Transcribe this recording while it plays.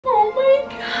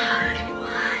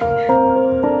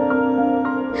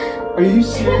Are you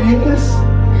serious?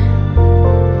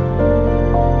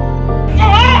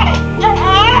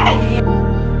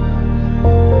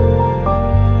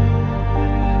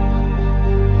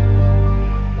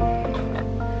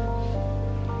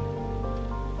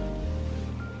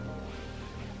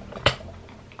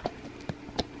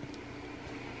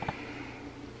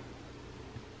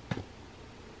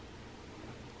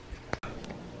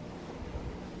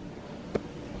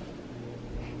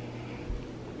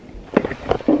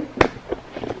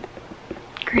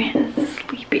 Grant is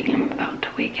sleeping. I'm about to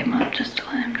wake him up just to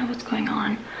let him know what's going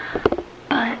on.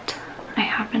 But I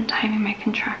have been timing my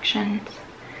contractions.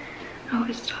 Oh,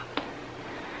 it stopped.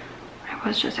 I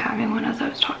was just having one as I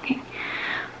was talking.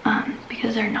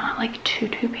 Because they're not like too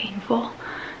painful.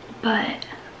 But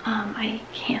I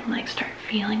can like start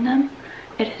feeling them.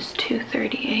 It is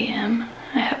 2:30 a.m.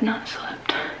 I have not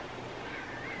slept.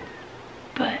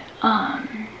 But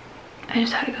I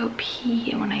just had to go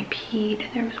pee, and when I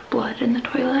peed, there was blood in the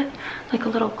toilet, like a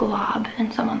little glob,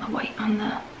 and some on the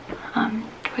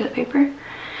toilet paper.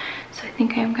 So I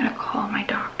think I'm gonna call my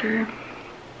doctor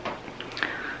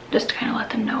just to kind of let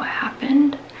them know what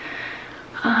happened.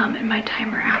 And my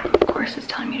timer app, of course, is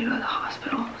telling me to go to the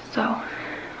hospital. So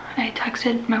I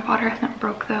texted, my water hasn't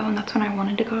broke though, and that's when I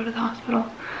wanted to go to the hospital.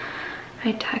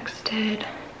 I texted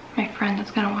my friend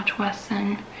that's gonna watch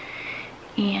Wesson,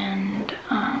 and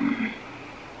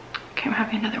okay, I'm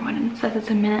having another one, and it says it's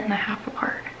 1.5 minutes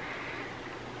apart,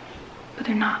 but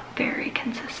they're not very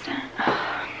consistent.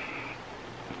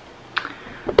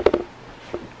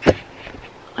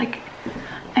 Like,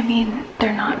 I mean,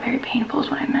 they're not very painful is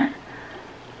what I meant.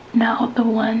 Now the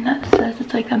one that says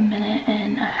it's like 1.5 minutes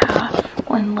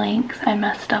in length, I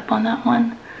messed up on that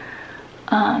one.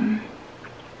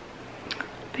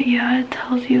 But yeah, it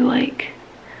tells you like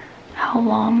how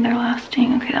long they're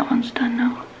lasting. Okay, that one's done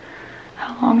now.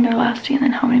 How long they're lasting and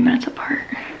then how many minutes apart.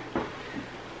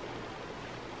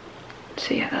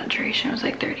 So yeah, that duration was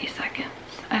like 30 seconds.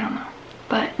 I don't know.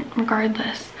 But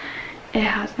regardless, it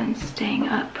has been staying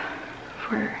up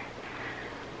for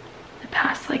the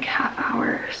past like half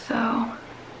hour or so.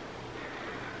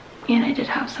 And I did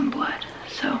have some blood,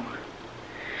 so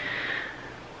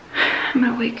I'm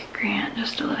gonna wake Grant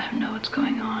just to let him know what's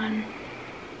going on.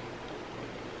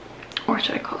 Or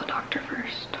should I call the doctor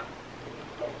first?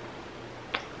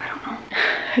 I don't know.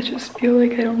 I just feel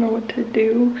like I don't know what to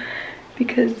do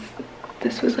because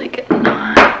this was like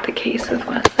not the case with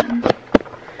Wesson.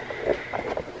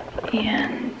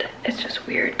 And it's just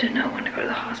weird to know when to go to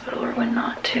the hospital or when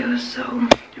not to. So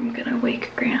I'm gonna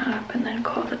wake Grant up and then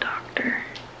call the doctor.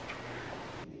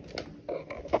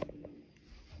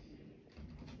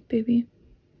 Baby.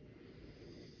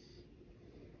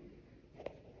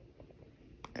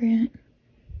 Grant.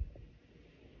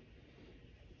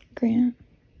 Grant.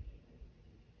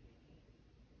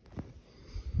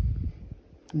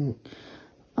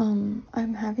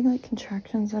 I'm having like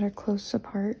contractions that are close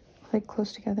apart, like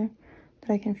close together,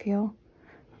 that I can feel.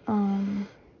 I'm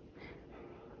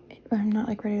not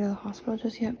like ready to go to the hospital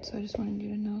just yet, so I just wanted you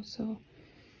to know so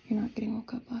you're not getting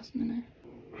woke up last minute.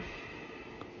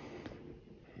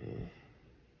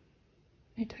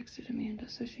 I texted Amanda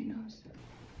so she knows.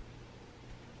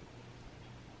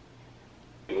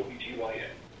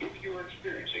 OBGYN. If you're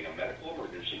experiencing a medical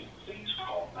emergency, please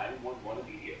call 911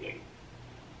 immediately.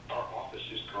 Our office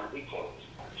is currently closed,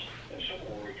 and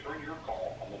someone will return your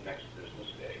call on the next business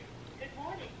day. Good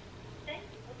morning. Thank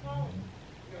you for calling.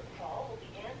 Your call will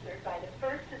be answered by the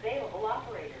first available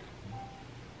operator.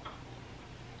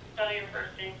 Spell your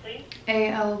first name, please.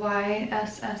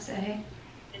 ALYSSA.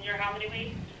 And you're how many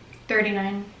weeks?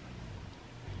 39.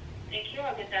 Thank you.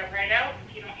 I'll get that right out.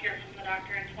 If you don't hear from the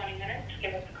doctor in 20 minutes,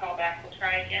 give us a call back. We'll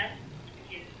try again.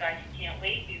 If you decide you can't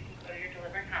wait, you can go to your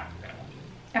delivering hospital.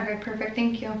 Okay, perfect.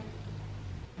 Thank you.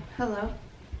 Hello.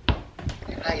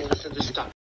 Hi, Alyssa. This is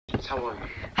Dr. How are you?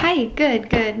 Hi.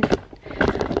 Good.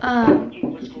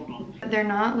 What's going on? They're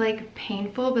not like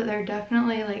painful, but they're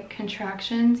definitely like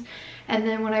contractions. And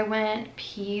then when I went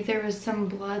pee, there was some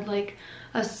blood, like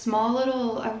a small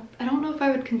little, I don't know if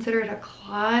I would consider it a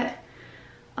clot.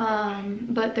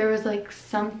 But there was like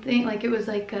something, like it was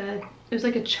like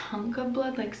a chunk of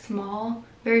blood, like small,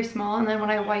 very small. And then when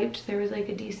I wiped, there was like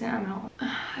a decent amount.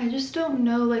 I just don't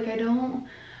know, like I don't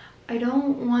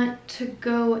want to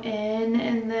go in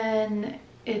and then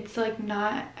it's like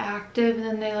not active and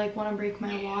then they like want to break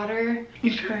my water.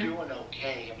 If you're doing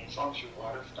okay, I mean, as long as your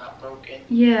water's not broken,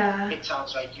 yeah, it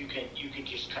sounds like you can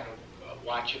just kind of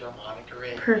watch it or monitor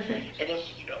it. Perfect. And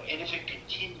if it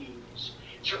continues,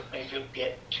 certainly if it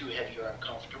get too heavy or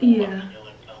uncomfortable, yeah, let me know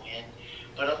and go in.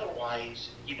 But otherwise,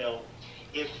 you know,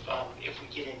 if we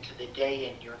get into the day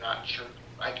and you're not sure,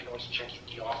 I can always check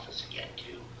at the office again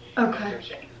too.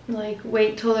 Okay. Like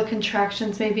wait till the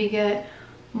contractions maybe get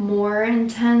more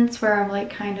intense where I'm like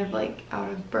kind of like out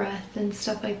of breath and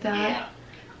stuff like that. Yeah,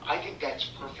 I think that's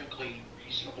perfectly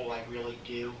reasonable. I really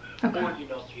do. Okay. Or you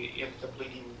know, if the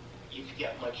bleeding, if you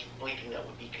get much bleeding, that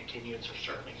would be continuous, or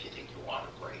certainly if you think your water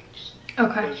breaks.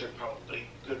 Okay. Those are probably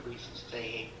good reasons to say,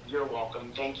 hey, you're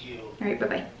welcome, thank you. All right,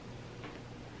 bye-bye.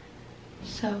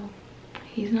 So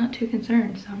he's not too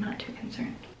concerned, so I'm not too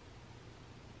concerned.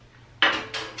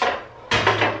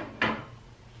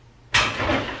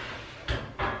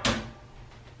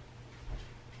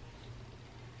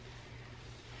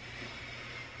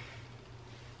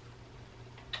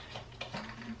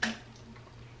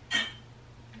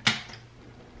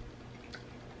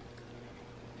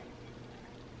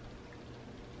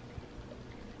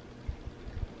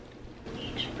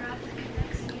 Each breath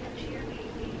connects you to your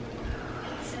baby.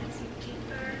 It sends you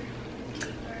deeper,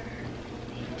 deeper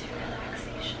into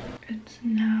relaxation. It's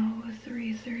now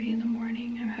 3:30 in the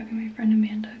morning. I'm having my friend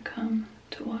Amanda come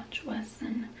to watch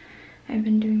Wesson. I've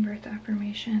been doing birth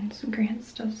affirmations. Grant's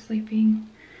still sleeping.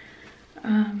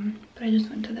 But I just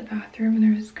went to the bathroom and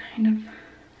there was kind of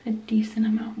a decent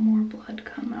amount more blood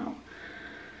come out.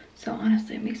 So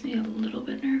honestly, it makes me a little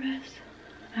bit nervous.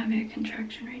 I'm having a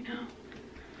contraction right now.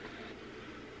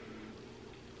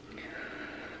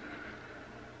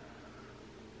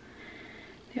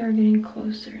 They are getting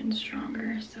closer and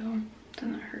stronger, so it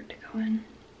doesn't hurt to go in.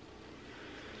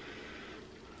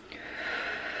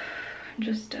 I'm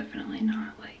just definitely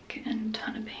not like in a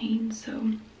ton of pain,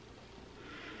 so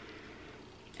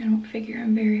I don't figure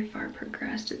I'm very far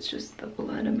progressed. It's just the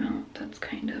blood amount that's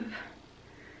kind of,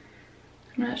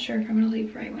 I'm not sure if I'm gonna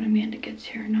leave right when Amanda gets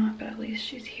here or not, but at least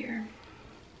she's here.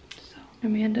 So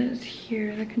Amanda is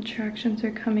here. The contractions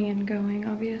are coming and going,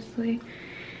 obviously.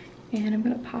 And I'm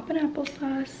gonna pop an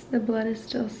applesauce. The blood is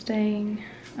still staying.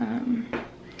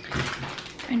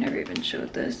 I never even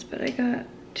showed this, but I got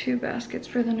 2 baskets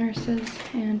for the nurses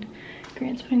and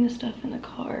Grant's putting the stuff in the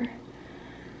car.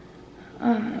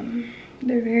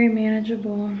 They're very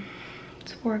manageable.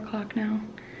 It's 4 o'clock now.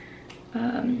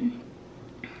 But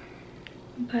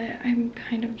I'm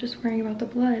kind of just worrying about the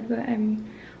blood, but I'm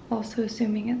also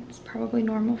assuming it's probably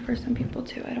normal for some people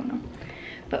too. I don't know.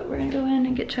 But we're gonna go in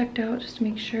and get checked out just to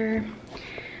make sure.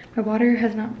 My water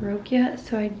has not broke yet,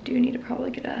 so I do need to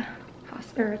probably get a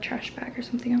trash bag or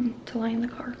something to lie in the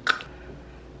car.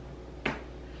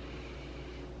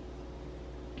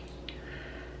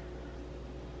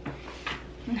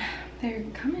 They're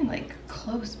coming like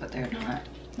close, but they're not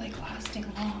like lasting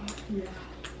long. Yeah.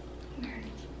 Weird.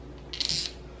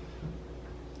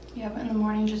 Yeah, but in the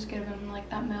morning just give them like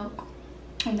that milk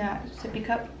in that sippy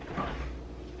cup.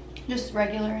 Just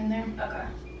regular in there. Okay.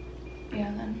 Yeah,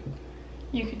 and then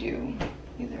you could do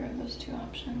either of those 2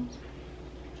 options.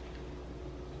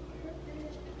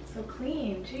 So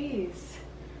clean, jeez.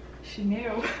 She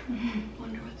knew.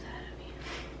 Wonder what's ahead of me.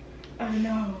 Oh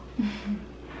no.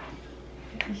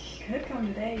 He could come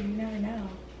today, you never know.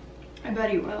 I bet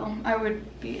he will. I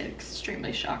would be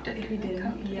extremely shocked if he didn't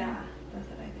come today. Yeah, that's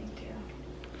what I think too.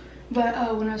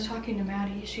 But when I was talking to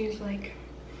Maddie, she's like,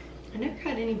 I never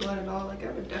had any blood at all. Like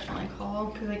I would definitely call,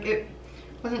 because like it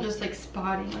wasn't just like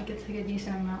spotting, like it's like a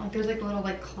decent amount. Like there's like a little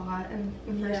like clot in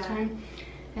the first time,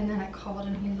 and then I called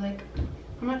and he's like,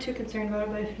 I'm not too concerned about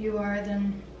it, but if you are,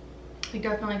 then like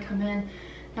definitely come in.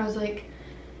 And I was like,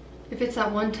 if it's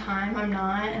that one time, I'm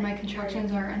not, and my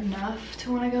contractions are enough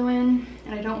to want to go in,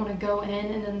 and I don't want to go in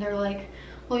and then they're like,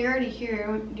 well, you're already here,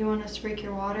 do you want us to break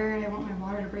your water? I want my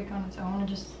water to break on its own, and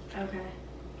just Okay.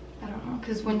 I don't know,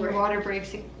 because when your water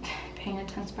breaks, pain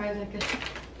intensifies, I guess.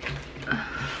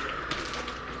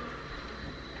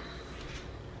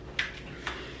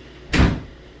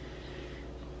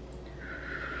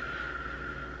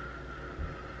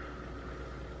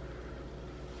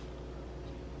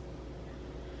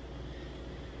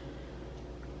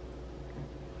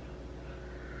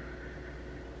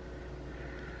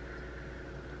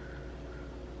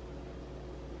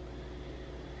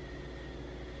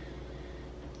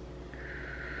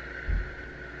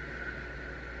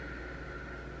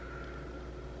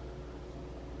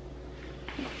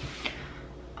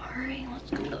 Alright, let's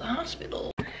go to the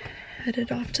hospital.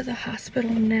 Headed off to the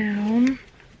hospital now.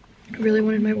 I really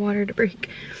wanted my water to break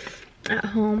at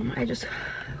home. I just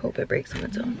hope it breaks on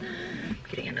its own. I'm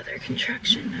getting another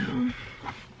contraction now.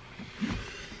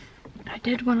 I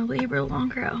did want to labor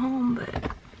longer at home,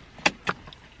 but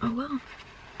oh well.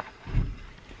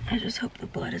 I just hope the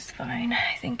blood is fine.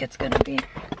 I think it's gonna be.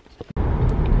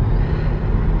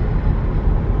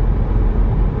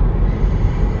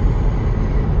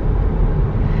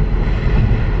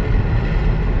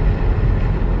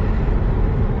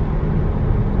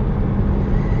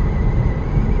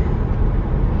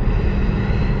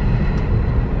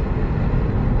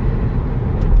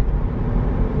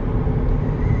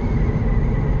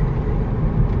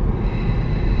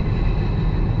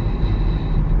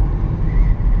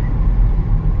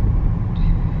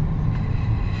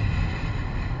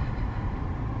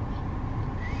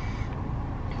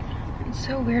 It's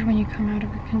so weird when you come out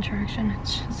of a contraction.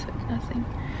 It's just like nothing.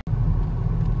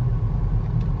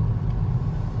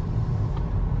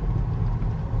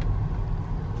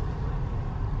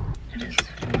 It is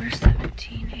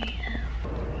 4:17 a.m.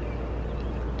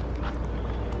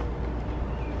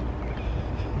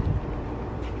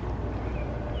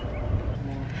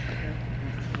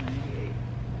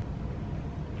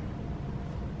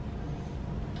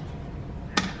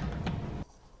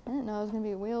 I didn't know I was gonna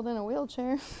be wheeled in a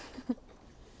wheelchair.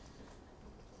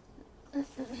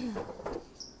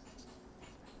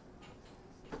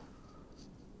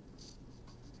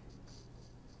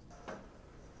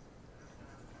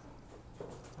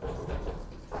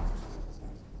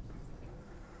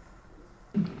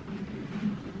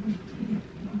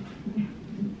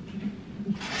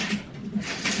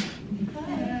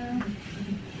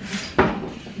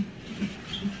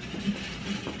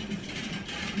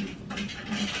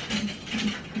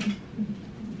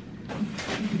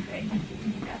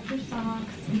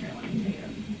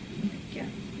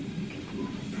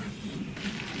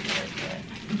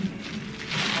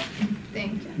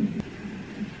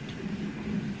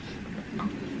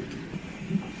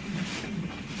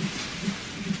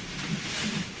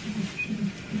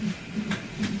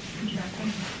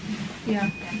 Yeah.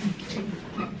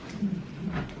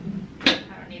 I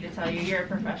don't need to tell you, you're a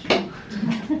professional.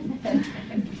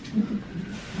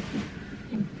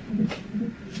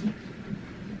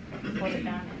 Hold it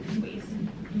down and squeeze.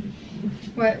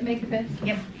 What? Make a fist?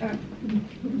 Yep.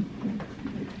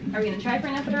 Are we gonna try for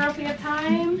an epidural if we have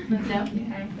time? No? Okay,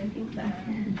 I think so.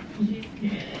 She's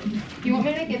good. You want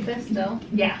me to make it fist still?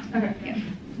 Yeah. Okay.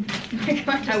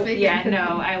 Yeah. Yeah,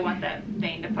 No, I want that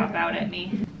vein to pop out at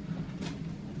me.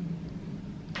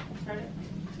 Start it.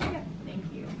 Yeah. Thank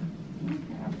you.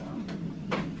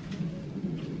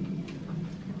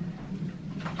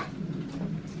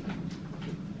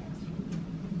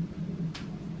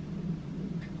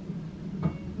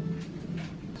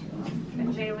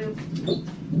 J-loop.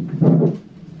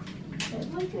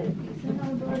 It's like a decent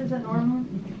amount of blood. Is that normal?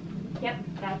 Yep,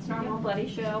 that's normal bloody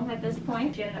show at this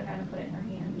point. She ended up having to put it in her hand.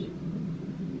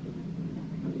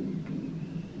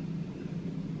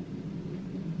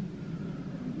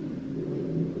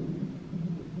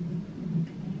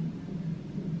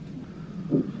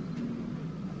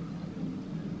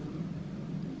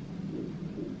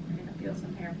 We're gonna feel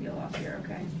some hair peel off here,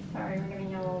 okay? Sorry, we're giving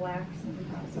you a little wax in the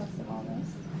process of all this.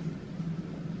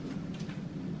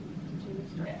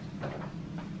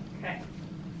 Okay.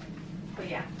 But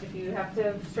yeah, if you have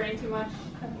to strain too much,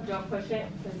 don't push it,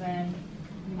 because then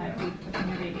you might be pushing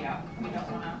your baby out. You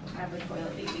don't want to have a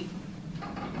toilet baby.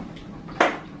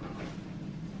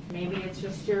 Maybe it's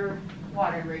just your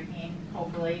water breaking,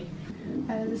 hopefully.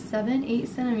 I was 7-8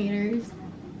 centimeters.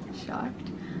 Shocked.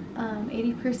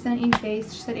 80%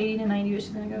 E-face. She said 80 to 90, but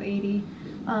she's gonna go 80.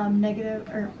 Negative,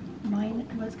 or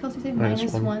what's Kelsey say?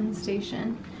 -1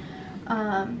 station.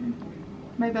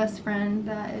 My best friend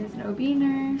that is an OB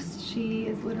nurse, she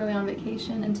is literally on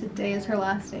vacation, and today is her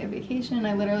last day of vacation.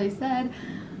 I literally said,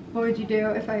 what would you do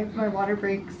if my water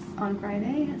breaks on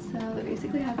Friday? So that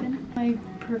basically happened. My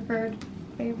preferred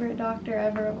favorite doctor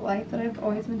ever of life that I've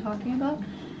always been talking about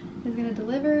is gonna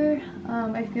deliver.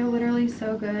 I feel literally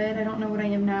so good. I don't know what I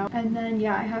am now. And then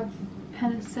yeah, I have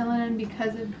penicillin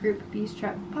because of group B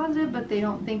strep positive, but they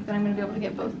don't think that I'm gonna be able to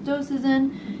get both doses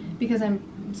in because I'm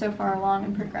so far along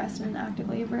and progressed in active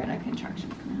labor and a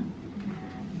contraction coming up.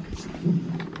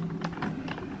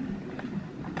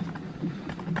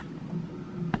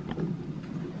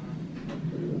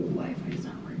 Wi-Fi's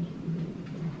not working.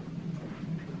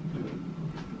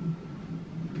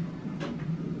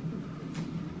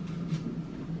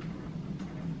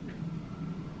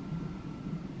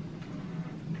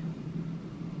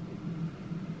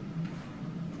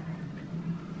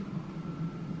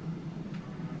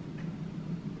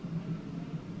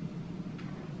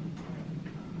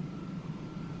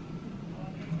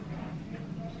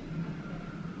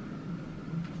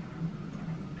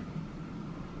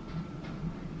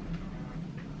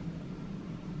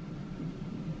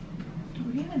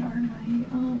 Where even are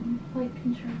my like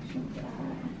contractions at?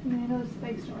 I mean, I know the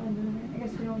spikes don't really move. I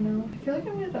guess we don't know. I feel like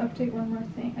I'm gonna have to update one more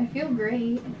thing. I feel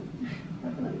great.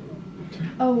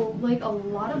 Oh, like a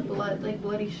lot of blood, like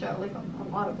bloody show, like a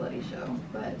lot of bloody show,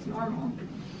 but it's normal.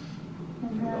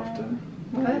 And then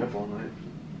Stay up all night.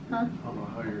 Huh? I don't know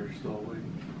how you're still awake.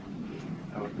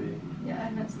 That would be. Yeah, I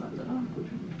haven't slept at all. I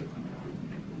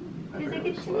Because I barely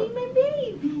get to slept. meet my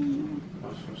baby. I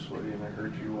was so sweaty and I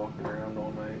heard you walking around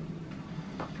all night.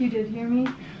 You did hear me?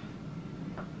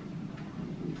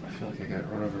 I feel like I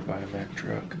got run over by a Mack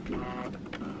truck.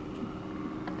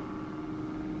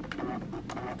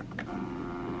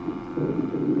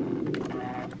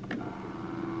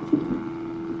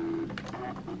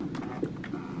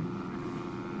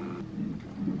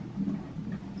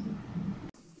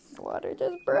 Water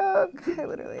just broke. I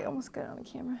literally almost got it on the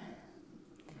camera.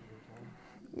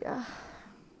 Yeah.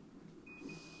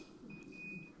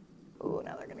 Oh,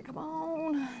 now they're gonna come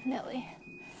on. Nelly.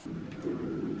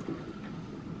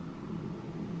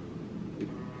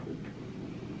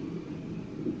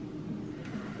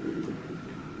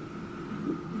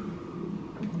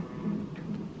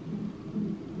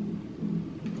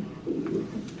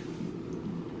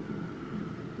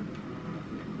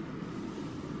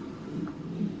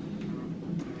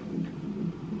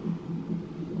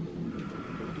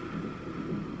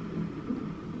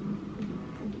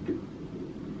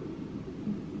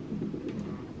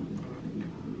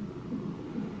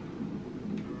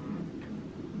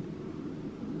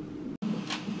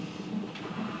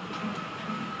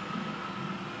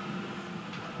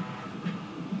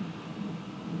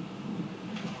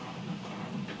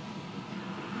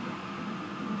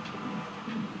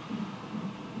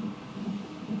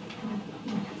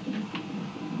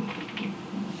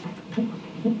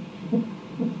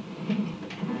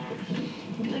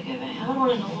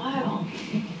 In a while.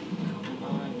 Come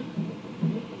on.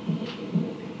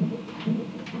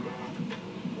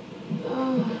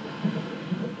 Oh.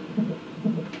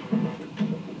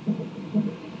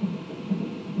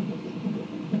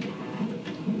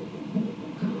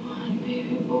 Come on,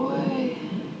 baby boy.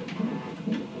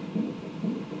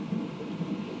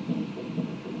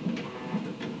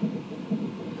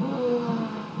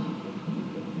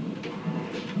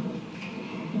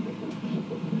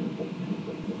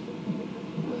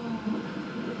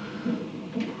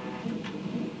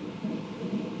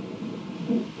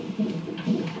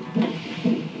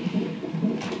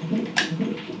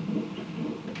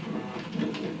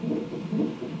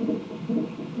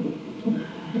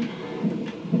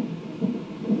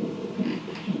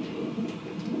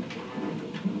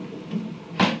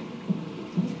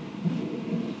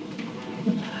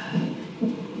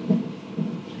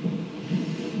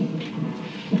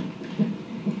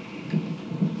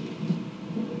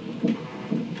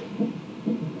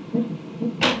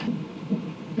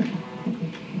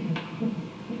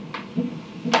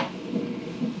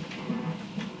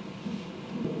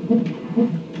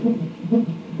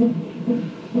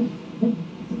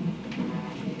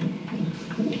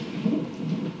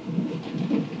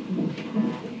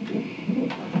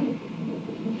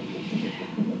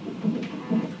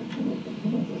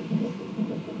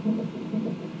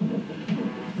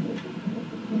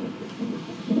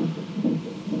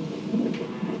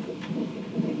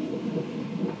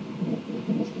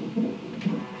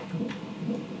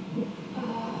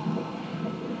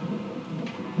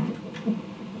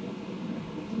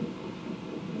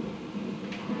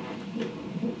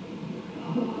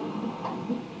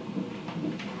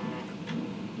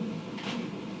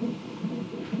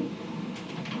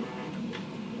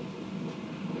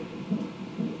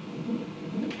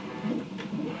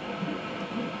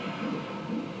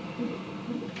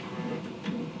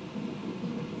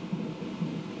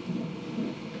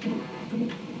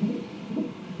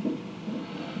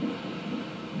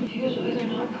 Usually they're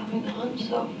not coming on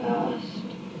so fast.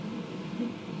 You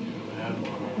haven't had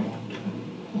one in a long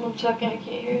time. 1 second, I can't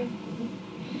hear you.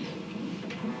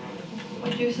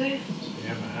 What did you say? So you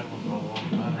haven't had one for a long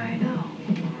time. I know.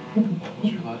 That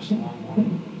was your last long one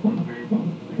on the very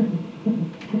bottom there.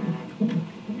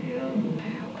 Yeah. I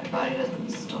hope my body doesn't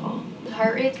stall. The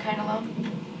heart rate's kind of low.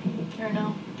 Or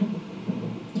no?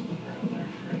 Around there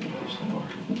for it to slower.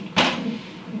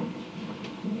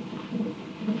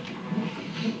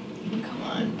 Come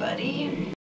on,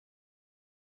 buddy.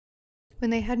 When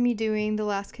they had me doing the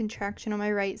last contraction on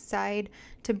my right side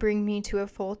to bring me to a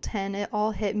full 10, it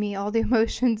all hit me. All the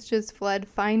emotions just fled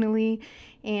finally.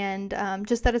 And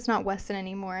just that it's not Weston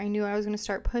anymore. I knew I was going to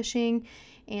start pushing,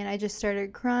 and I just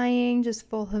started crying, just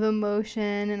full of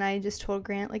emotion. And I just told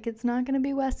Grant, like, it's not going to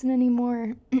be Weston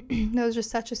anymore. That was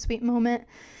just such a sweet moment.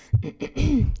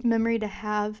 Memory to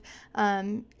have.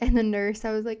 And the nurse,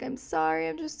 I was like, I'm sorry,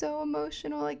 I'm just so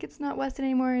emotional, like, it's not Weston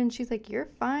anymore. And she's like, you're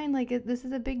fine, like, this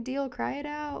is a big deal, cry it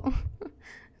out.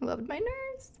 I loved my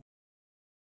nurse.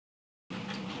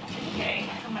 Okay,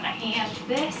 I'm gonna hand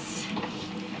this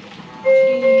to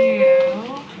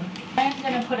you. I'm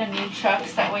gonna put a new truck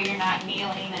so that way you're not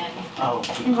kneeling and Oh,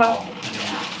 good call.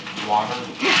 Water.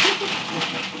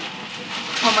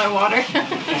 On my water.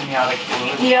 Amniotic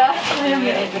fluid. Yeah.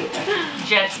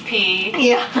 Jet's pee.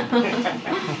 Yeah.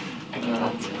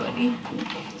 That's funny.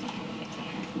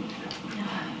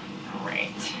 All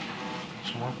right.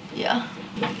 Some more? Yeah.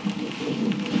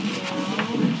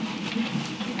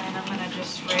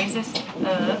 raise this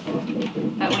up.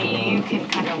 That way you can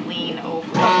kind of lean over.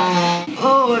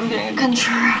 Oh, I'm getting a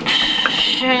contraction.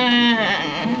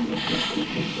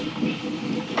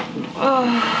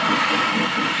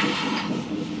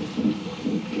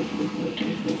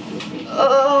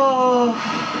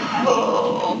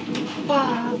 Oh.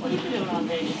 Wow. What are you doing all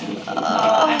day?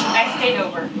 I stayed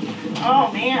over.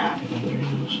 Oh man.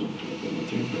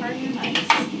 Are you nice?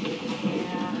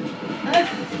 Yeah.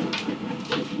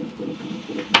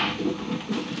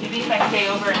 Maybe if I stay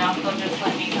over enough, they'll just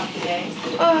let me come today.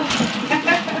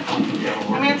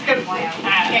 I mean, it's a good plan. It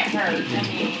can't hurt. I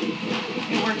mean,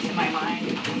 it works in my mind.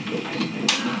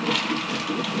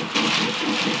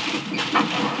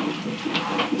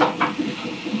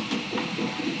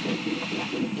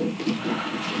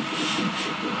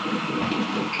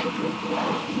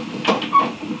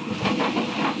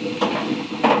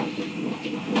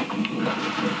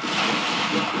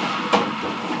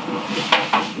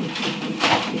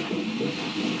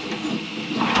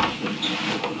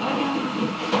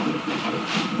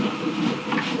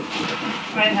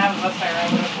 If I didn't have a bus tire,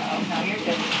 I would have. Oh, no, you're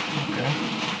good. Okay.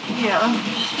 Yeah, I'm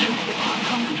just trying to get more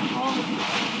comfortable.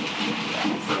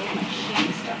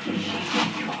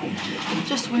 It's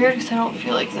just weird because I don't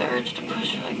feel like the urge to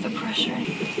push or like the pressure.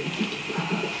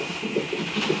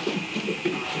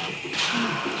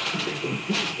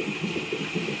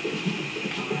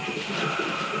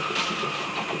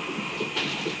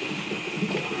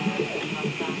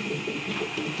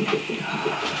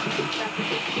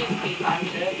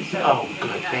 Oh,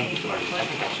 good, thank you. I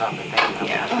think I saw the thing.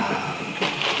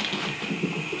 Yeah.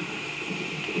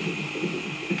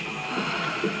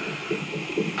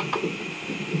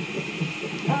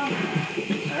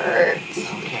 Hurts.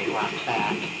 Okay, rock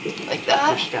back. Like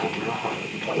that? Push down real hard.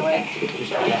 What do I?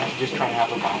 Just try to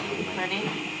have a ball movement. Ready?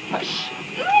 Push.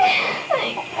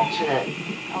 That's it.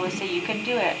 Alyssa, you can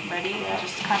do it. Ready? Yeah.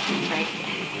 Just concentrate.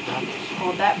 You got this.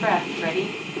 Hold that breath.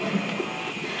 Ready?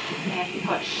 And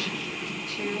push.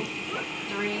 2,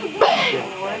 3, 4.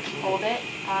 Hold it.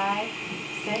 5,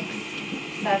 6,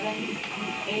 7,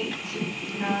 8,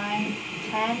 9,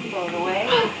 10. Blow it away.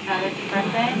 Another deep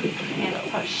breath in. And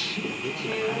push. 2,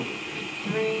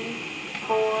 3,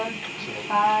 4,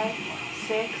 5,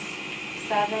 6,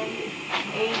 7,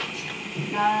 8,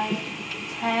 9,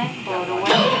 10. Blow it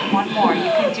away. One more.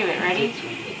 You can do it. Ready?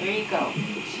 There you go.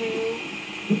 2,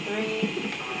 3,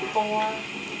 4,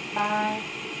 5,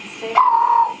 6,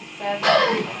 7.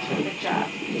 Good job.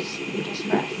 Just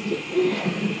rest.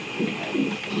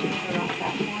 Put off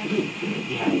that one.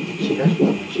 Yeah, she does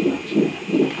well when she likes that.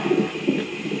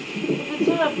 If it's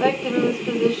not effective in this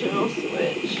position, I'll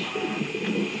switch.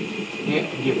 Do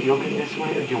you feel good this way,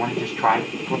 or do you want to just try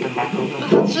flipping back over?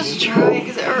 Let's just try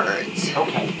because it hurts.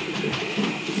 Okay. I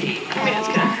mean, it's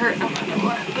gonna hurt no matter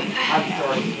what, but I'm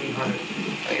sorry, sweetheart.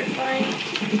 oh, you're fine.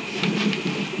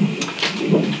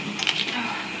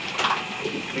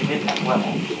 We did that well. It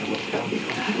was down.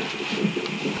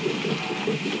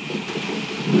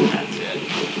 That's it.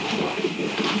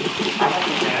 I don't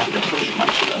think they have to push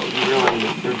much though. You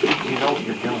know what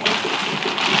you're doing.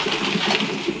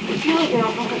 I feel like I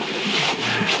don't know what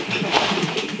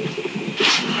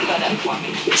You got that for me.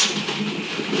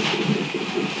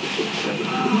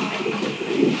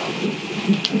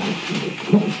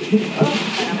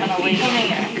 I'm gonna leave.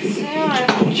 coming in soon.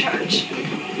 I'm in charge.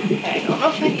 Okay. I don't know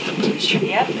if I need to push.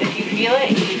 Yep, if you feel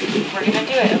it, we're gonna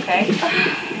do it, okay? You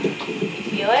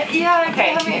feel it? Yeah,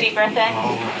 Okay, come here. deep breath in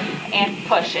All right. and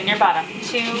push in your bottom.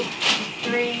 2,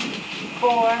 3,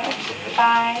 4,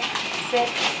 5,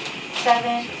 6,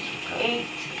 7, 8,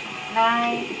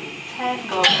 9, 10.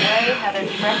 Go away. Another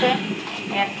deep breath in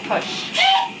and push.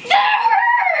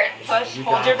 Push. You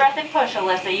Hold got your it. breath and push,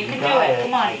 Alyssa. You can do got it.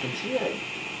 Come I on. can see it.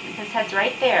 His head's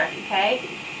right there, okay?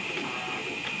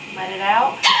 Let it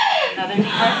out. Another deep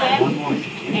breath One in more if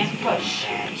you can. and push.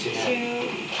 That's it. 2,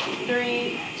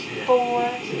 3, That's it. 4,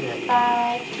 That's it.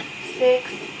 5,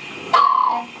 6,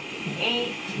 7,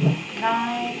 8,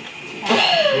 9, 10.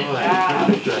 Good job.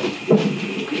 Good, good.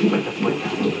 Could you put the foot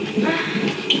down a little bit?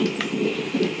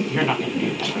 You're not going to do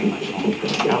that very much longer.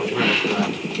 That was really good.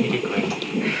 You did great.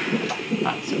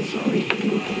 I'm so sorry.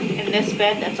 In this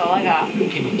bed, that's all I got. Can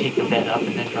you take the bed up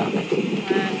and then drop it?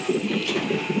 Let's see.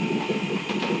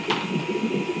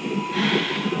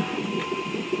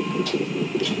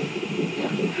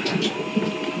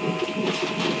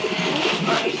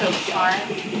 You're so smart.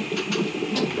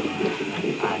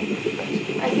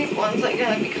 I think one's like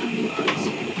gonna be coming on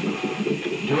soon.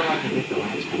 Do it like you did the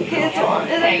last time. It's on.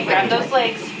 Okay, grab those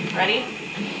legs. Ready?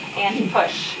 And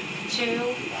push. 2.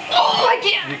 Oh, I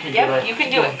can't. You can do Yep, it. you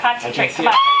can do it. I Concentrate. can see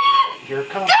Come on. it. Here it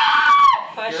comes.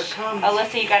 Push. Here it comes.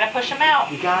 Alyssa, you gotta push them out.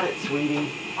 You got it, sweetie.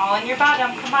 All in your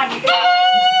bottom. Come on, you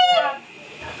got it.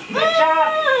 Good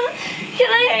job. Can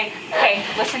I? Okay,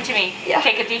 listen to me. Yeah.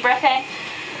 Take a deep breath in.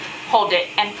 Hold it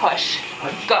and push.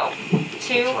 Go. 2, It's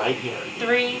right here.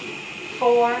 3,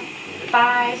 4,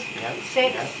 5, Yep.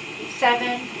 6, Yep.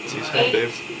 7, See his 8, head,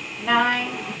 Dave.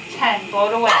 9, 10. Blow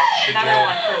it away. Another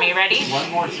one for me. Ready? One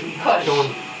more, sweetheart. Push.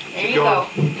 There you go.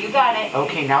 You got it.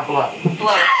 Okay, now blow.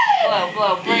 Blow. Blow.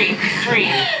 Blow. Breathe. Breathe.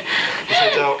 His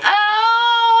head's out.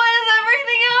 Oh, is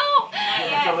everything out?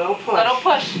 Just a little push. Little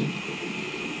push.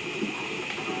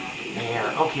 There.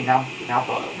 Okay, now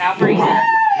blow. Now breathe. You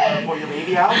want to pull your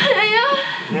baby out? Yeah.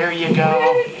 There you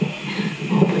go.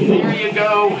 There you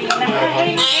go.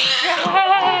 Nice.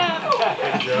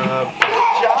 Good job.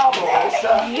 Good job,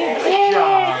 Alyssa. Good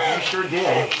job. You sure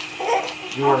did.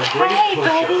 You were a great Hi,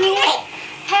 pusher. buddy.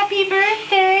 Happy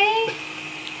birthday.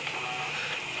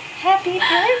 Happy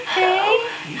birthday.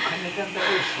 You couldn't have done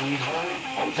better, sweetheart.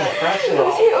 It's impressive.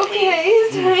 Is he okay?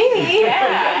 He's tiny.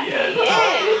 Yeah.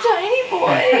 Yeah, tiny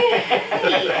boy.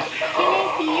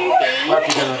 We'll have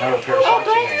to get another pair of socks.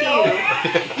 Bless you.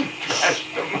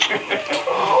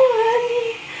 Oh, honey.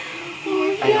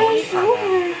 Oh, I know yeah, it's not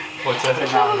What's that?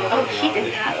 Oh, he did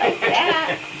not like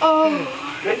that. Oh,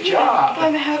 Good job.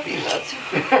 I'm happy that's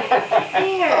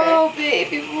Oh,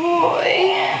 baby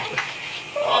boy.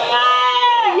 I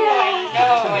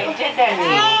know, I did that to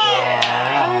you.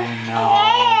 Yeah, I know.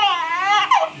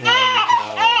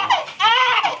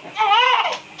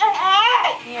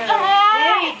 There you go. You're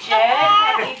very Jed.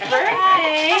 Happy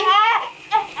birthday.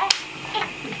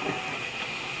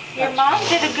 Your mom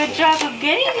did a good job of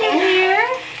getting you here.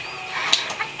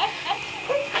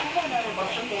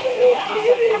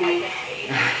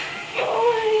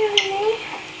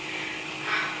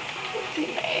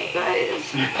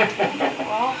 Guys. You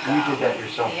did that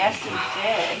yourself. Yes, we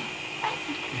did.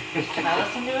 Now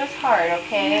listen to his heart,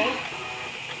 okay?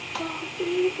 Oh,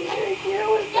 baby, you're here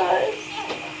with us.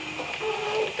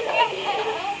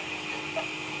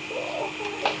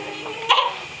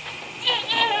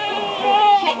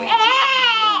 Can't wait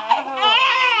to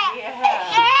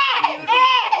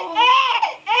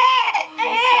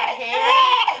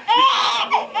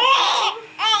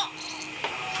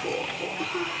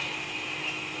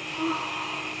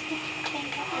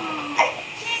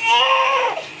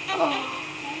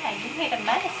Yeah, you made a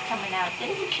mess coming out,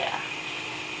 didn't you?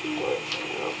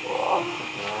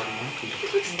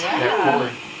 That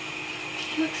cord.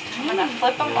 I'm gonna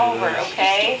flip them over,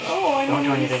 okay? Oh, I Don't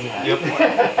do anything yet. Yep. Do you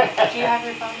have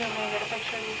your phone? Do you want me to get a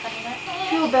picture of you cutting it?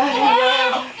 feel bad and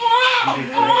red. You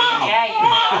did great. Yeah, you did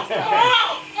awesome.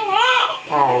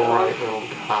 All right, little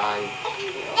guy.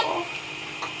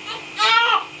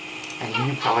 And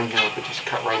you probably know, but just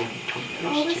cut right in between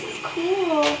Oh, those this two. is cool. You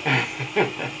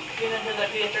know who the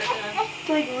pediatrician is? It's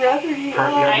like rubbery. It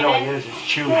really Aiden? is. It's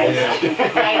chewy. Yeah.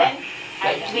 Aiden?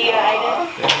 Leah Aiden?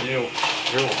 Thank you.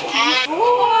 You're welcome.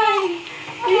 Boy,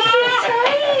 you're so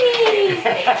tiny.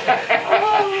 Oh,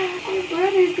 your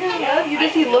brother's gonna love you.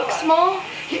 Does he look small?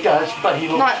 He does, but he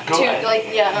looks Not good. too, like,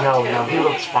 yeah, not No, too. no, he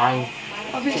looks fine.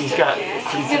 I'll be He's so got cute.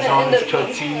 pieces on his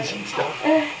tootsies and stuff.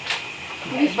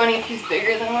 It'd be funny if he's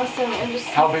bigger than Weston and just.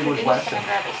 How big was Weston?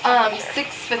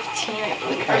 6'15", I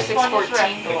believe, or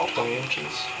 6'14". Like 20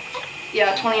 inches.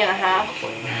 Yeah, 20 and a half. I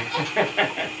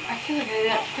feel like I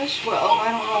didn't push well. I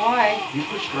don't know why. You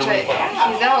pushed But really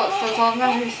well. he's out, so that's all that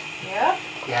matters. Yep.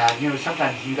 Yeah, you know,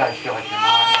 sometimes you guys feel like you're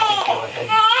not. I think go ahead.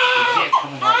 You see it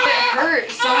coming right. It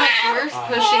hurt so much worse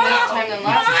pushing this time than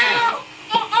last time.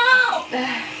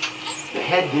 The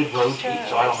head did rotate,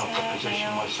 so I don't know if the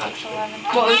position was such that.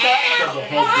 What was that? So the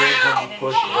head did when you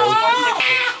push rotate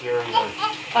posterior.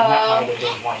 And that might have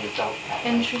been why you felt that.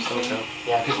 Interesting.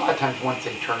 Yeah, because a lot of times once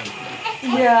they turn, they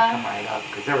Yeah. come right up.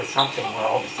 Because there was something where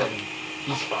all of a sudden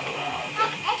he spun around.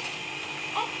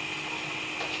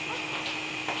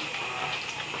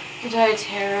 Did I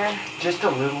tear Just a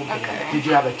little bit. Okay. Did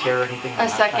you have a tear or anything? a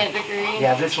last second time? degree?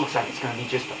 Yeah, this looks like it's going to be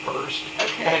just the first.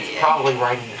 Okay, And it's yeah. probably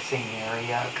right in the same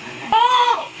area.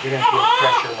 You're going to feel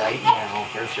pressure right now.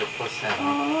 Here's your placenta.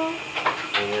 Aw,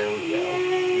 There we go.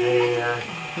 There.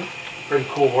 Pretty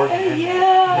cool organ, isn't it?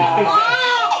 yeah. I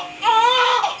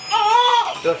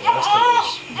feel like last time it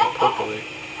was more purpley.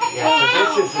 Yeah, so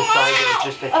this is the side that was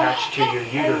just attached to your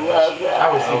uterus. love that. I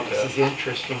was thinking Okay. this is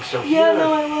interesting. So Yeah, here,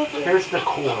 no, I love it. here's the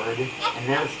cord, and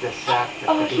there's the sac that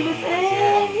Oh, the he baby was was in. in.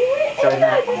 You were So in isn't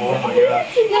that it. cool? Oh my gosh. Yeah, we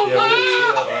didn't see that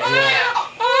last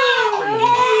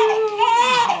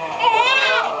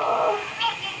Oh,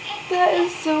 that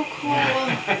is so cool.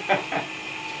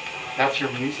 That's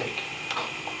your music.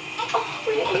 Oh,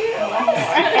 we didn't hear it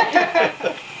last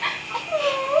time. Oh,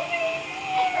 baby.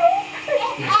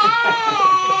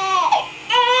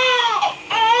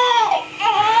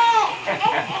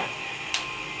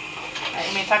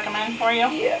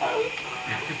 Yeah.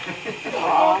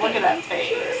 Oh, look at that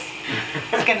face.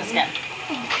 Skin to skin.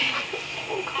 Okay.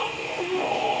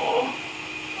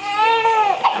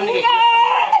 I'm gonna get you some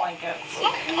dry blankets.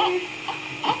 Okay.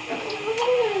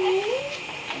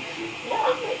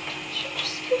 Oh my gosh, you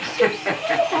just feel so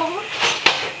small.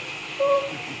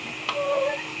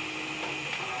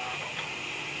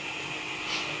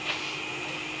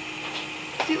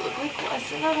 Does he look like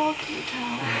Wesson at all? Can you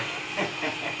tell?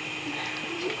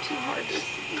 Is it too hard to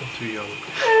see? Still too young.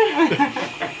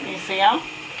 You see him?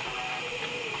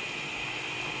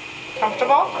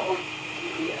 Comfortable?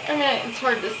 Yeah, I mean, it's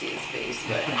hard to see his face,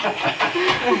 but...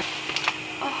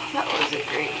 Oh, that was a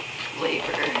great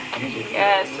labor.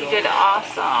 Yes, you did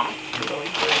awesome.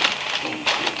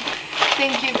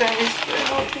 Thank you guys for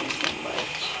helping so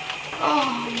much.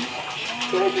 Oh my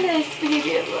goodness,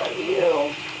 baby, I love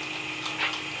you.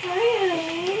 Hi,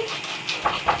 honey.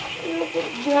 You have a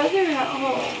brother at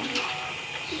home.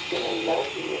 He's gonna love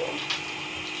you.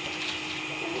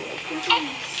 Oh my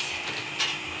goodness.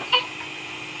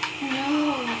 No.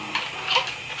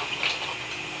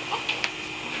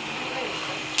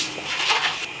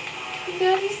 Did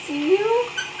Daddy see you?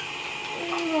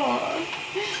 Oh.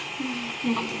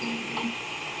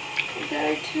 We got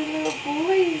our 2 little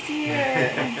boys here.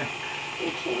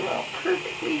 They came out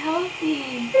perfectly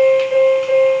healthy.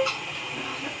 Oh,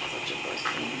 that's such a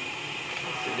blessing.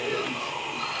 Yes, it is.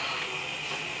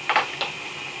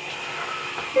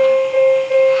 I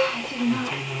did not.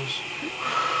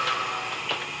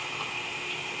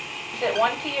 Is it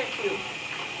 1 tea or 2?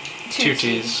 2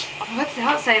 teas. What's the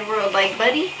outside world like,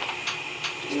 buddy?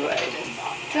 You are just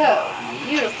so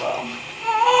beautiful.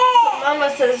 That's what Mama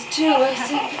says too,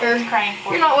 Wesson. Or, Crying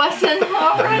for you're not Wesson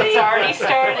already? It's already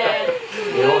started.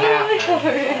 It'll happen.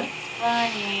 Alright.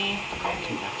 Funny.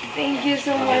 Thank you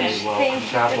so much. You're welcome. Thank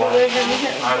you God for bless. delivering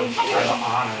him. I'm Thank you.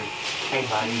 honored. Hey,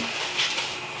 buddy.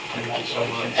 Thank you so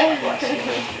much. God bless you.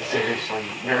 Seriously,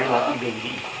 very lucky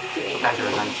baby. You guys are a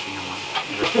nice family.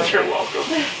 You're welcome.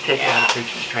 Take a lot of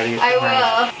pictures. Try to get I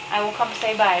will. I will come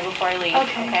say bye before I leave.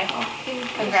 Okay. Okay. Oh, thank you.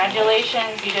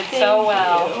 Congratulations, you did Thank so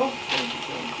well. you. Thank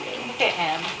you. Look at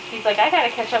him. He's like, I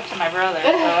gotta catch up to my brother, so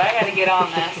I gotta get on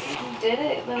this. We did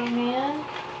it, little man.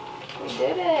 We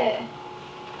did it.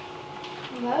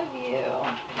 Love you.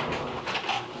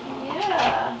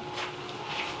 Yeah.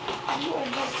 You are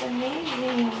just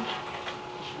amazing.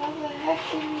 How the heck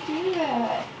did we do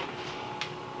that?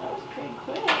 That was pretty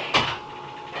quick.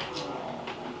 Aw.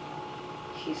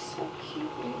 He's so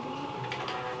cute, baby.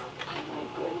 Oh my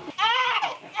goodness.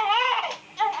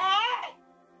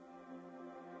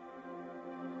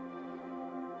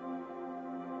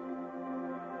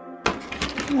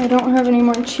 I don't have any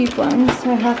more cheap ones, so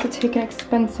I have to take an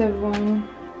expensive one.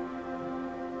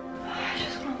 I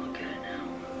just want to look at it now.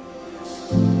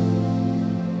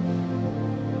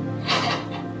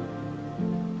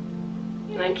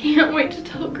 And I can't wait to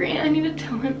tell Grant. I need to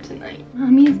tell him tonight.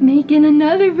 Mommy's making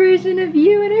another version of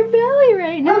you in her belly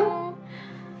right now.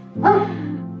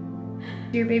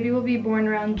 Your baby will be born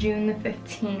around June the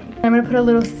 15th. I'm gonna put a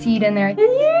little seed in there. And you're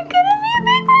gonna be a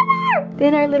big brother!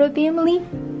 Then our little family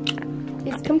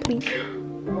is complete.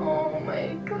 Oh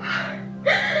my god.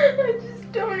 I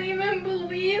just don't even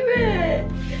believe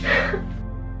it.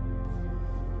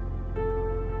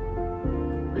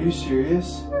 Are you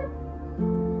serious?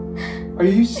 Are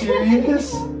you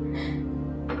serious?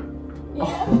 Yeah.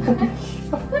 Oh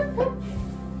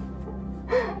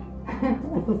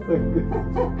my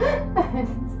goodness.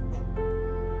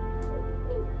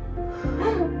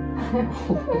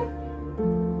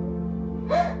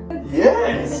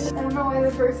 Yes! I don't know why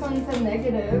the first one said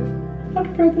negative.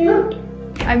 I'm pregnant.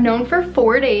 I've known for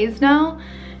 4 days now,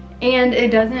 and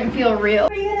it doesn't feel real.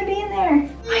 Are you gonna be in there?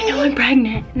 I know I'm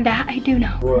pregnant. That I do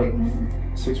know. What?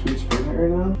 6 weeks pregnant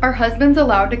right now? Our husband's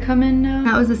allowed to come in now.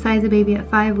 That was the size of baby at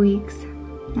 5 weeks.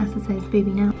 That's the size of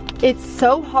baby now. It's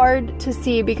so hard to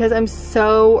see because I'm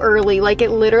so early. Like,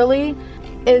 it literally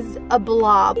is a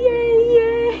blob. Yay,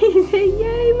 yay, say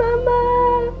yay,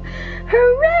 mama.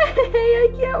 Hooray, I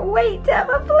can't wait to have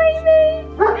a playmate.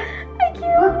 I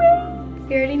can't wait.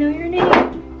 You already know your name.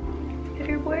 If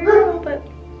you're a boy or girl, but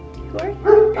you are.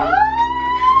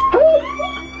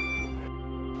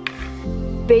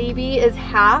 Baby is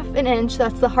half an inch,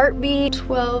 that's the heartbeat.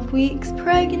 12 weeks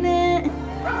pregnant.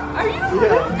 Are you?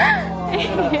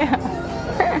 Yeah.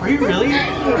 Are you really?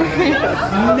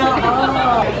 No.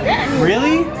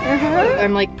 Really?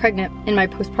 I'm like pregnant in my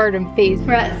postpartum phase.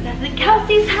 We're at Seth and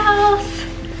Kelsey's house.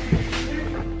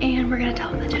 And we're gonna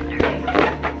tell them the gender. Alright,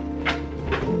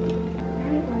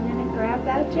 we're gonna grab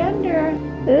that gender.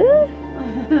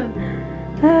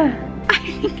 I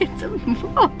think it's a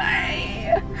boy.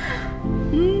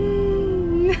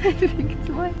 I think it's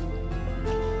one.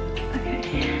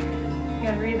 Okay. We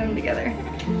gotta read them together.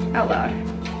 Out loud.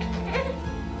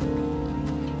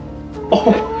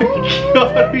 Oh my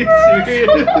god, are you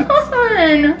serious?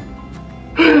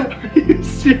 Are you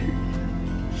serious?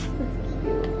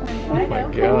 Oh my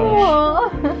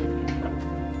gosh.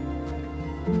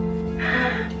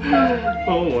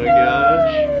 Oh my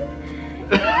gosh.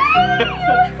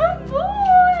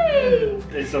 Boy!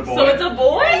 It's a boy. So it's a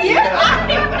boy? Yeah, I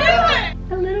knew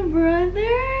it! A little brother.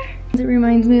 It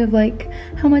reminds me of like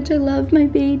how much I love my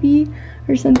baby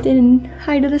or something.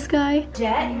 High to the sky.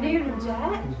 Jet? You know your name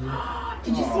Jet?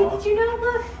 Did you see? Did you know?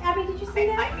 Look, Abby, did you see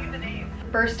that? I knew the name.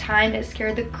 First time it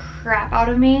scared the crap out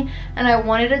of me and I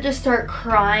wanted to just start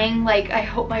crying like I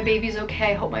hope my baby's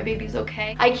okay, I hope my baby's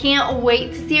okay. I can't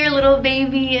wait to see our little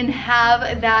baby and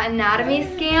have that anatomy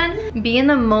scan. Be in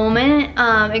the moment.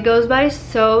 It goes by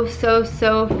so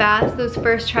fast. Those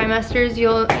first trimesters,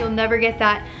 you'll never get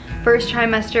that first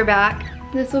trimester back.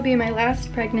 This will be my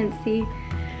last pregnancy.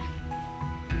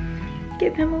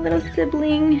 Give him a little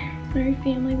sibling and our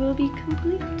family will be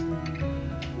complete.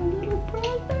 A little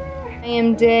brother. I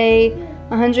am day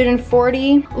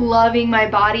 140, loving my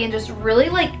body and just really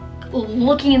like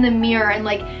looking in the mirror and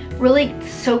like really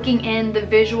soaking in the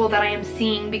visual that I am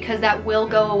seeing because that will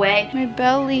go away. My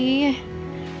belly.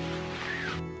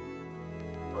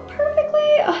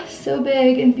 Perfectly. Oh, so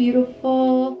big and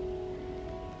beautiful.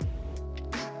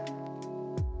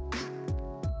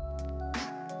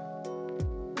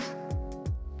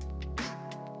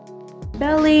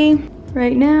 Belly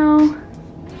right now.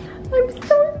 I'm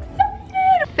so excited.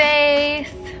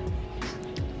 Face.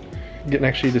 Getting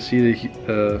actually to see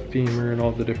the femur and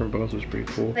all the different bones was pretty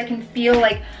cool. I can feel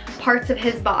like parts of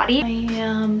his body. I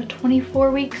am 24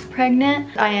 weeks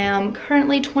pregnant. I am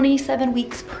currently 27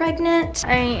 weeks pregnant.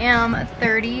 I am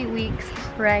 30 weeks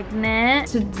pregnant.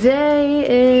 Today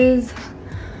is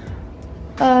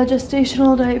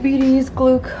gestational diabetes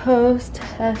glucose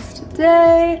test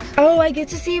day. Oh, I get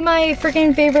to see my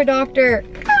freaking favorite doctor.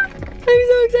 I'm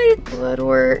so excited. Blood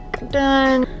work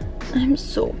done. I'm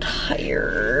so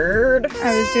tired.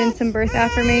 I was doing some birth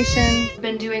affirmations. I've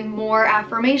been doing more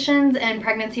affirmations and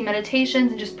pregnancy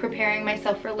meditations and just preparing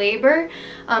myself for labor,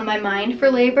 my mind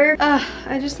for labor.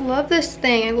 I just love this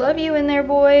thing. I love you in there,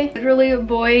 boy. Literally, a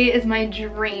boy is my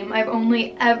dream. I've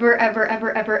only ever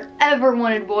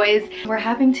wanted boys. We're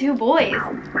having 2 boys.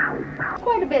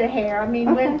 Quite a bit of hair. I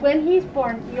mean, when he's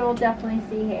born, you'll definitely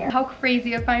see hair. How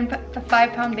crazy to find a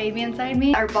 5-pound baby inside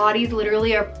me. Our bodies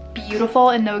literally are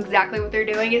beautiful and know exactly what they're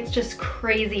doing. It's just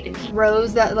crazy to me.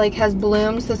 Rose that like has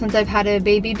bloomed, so since I've had a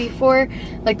baby before,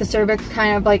 like the cervix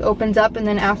kind of like opens up and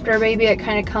then after a baby it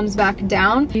kind of comes back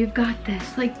down. You've got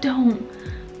this. Like don't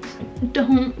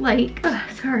like,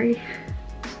 sorry.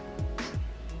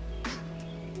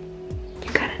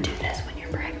 You gotta do this when you're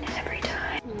pregnant every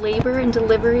time. Labor and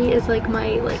delivery is like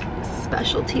my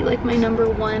specialty, like my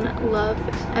 #1 love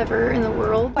ever in the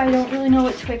world. I don't really know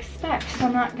what to expect, so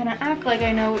I'm not gonna act like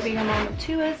I know what being a mom of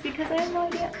 2 is because I have no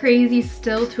idea. Crazy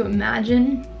still to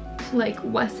imagine like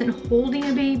Weston holding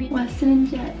a baby. Weston and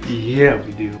Jet. Yeah,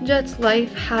 we do. Jet's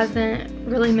life hasn't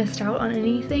really missed out on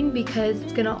anything because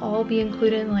it's gonna all be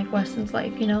included in like Weston's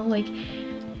life, you know? Like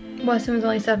Weston was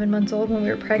only 7 months old when we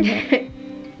were pregnant.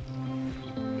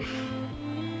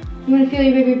 You wanna feel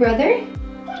your baby brother?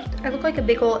 I look like a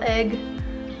big old egg.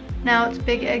 Now it's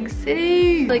Big Egg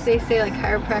City. Like they say like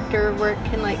chiropractor work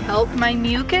can like help. My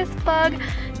mucus plug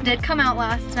did come out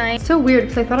last night. It's so weird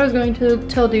because I thought I was going to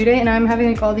till due date and I'm having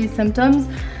like all these symptoms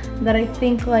that I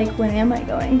think like when am I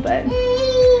going, but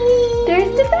there's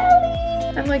the belly.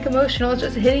 I'm like emotional, it's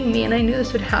just hitting me and I knew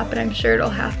this would happen. I'm sure it'll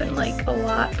happen like a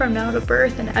lot from now to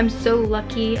birth and I'm so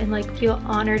lucky and like feel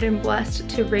honored and blessed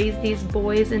to raise these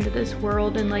boys into this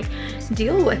world and like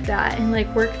deal with that and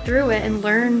like work through it and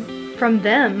learn from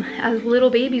them as little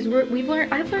babies.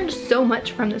 I've learned so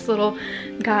much from this little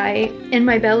guy in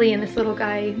my belly and this little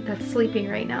guy that's sleeping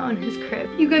right now in his crib.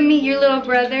 You can meet your little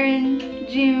brother in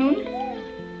June.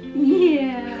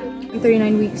 Yeah. I'm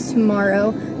 39 weeks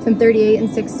tomorrow, so I'm 38 in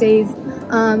 6 days.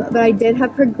 But I did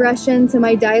have progression to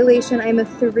my dilation. I'm at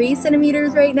 3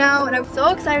 centimeters right now and I'm so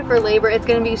excited for labor. It's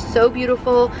gonna be so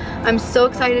beautiful. I'm so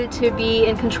excited to be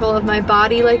in control of my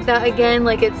body like that again.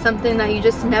 Like it's something that you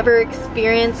just never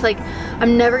experience. Like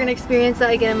I'm never gonna experience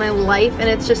that again in my life and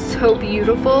it's just so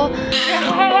beautiful.